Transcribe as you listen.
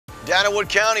Down in Wood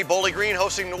County, Bowling Green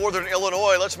hosting Northern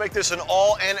Illinois. Let's make this an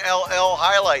all-NLL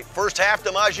highlight. First half,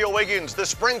 DiMaggio Wiggins, the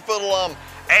Springfield alum,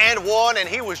 and one, and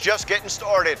he was just getting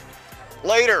started.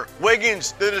 Later,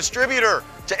 Wiggins, the distributor,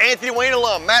 to Anthony Wayne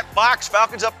alum, Matt Fox,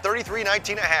 Falcons up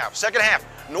 33-19 a half. Second half,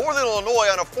 Northern Illinois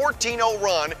on a 14-0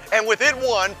 run, and within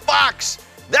one, Fox.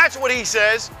 That's what he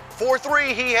says.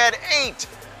 4-3, he had 8.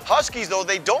 Huskies, though,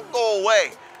 they don't go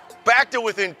away. Back to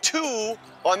within 2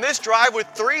 on this drive with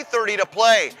 3:30 to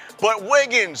play. But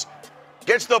Wiggins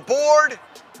gets the board,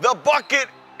 the bucket,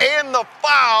 and the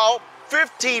foul.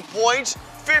 15 points,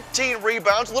 15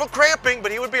 rebounds. A little cramping,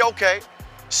 but he would be okay.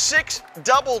 6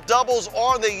 double-doubles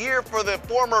on the year for the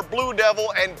former Blue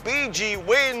Devil, and BG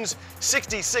wins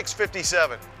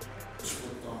 66-57.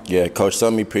 Yeah, Coach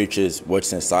Summy preaches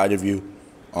what's inside of you.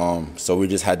 So we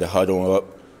just had to huddle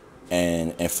up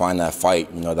and find that fight,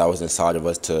 that was inside of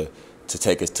us to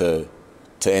take us to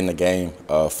end the game,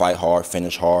 fight hard,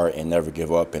 finish hard, and never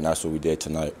give up, and that's what we did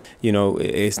tonight.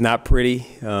 It's not pretty.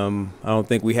 I don't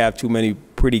think we have too many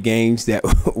pretty games that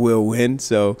we'll win,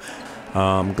 so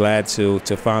I'm glad to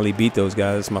finally beat those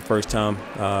guys. It's my first time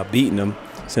beating them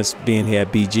since being here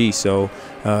at BG, so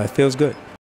it feels good.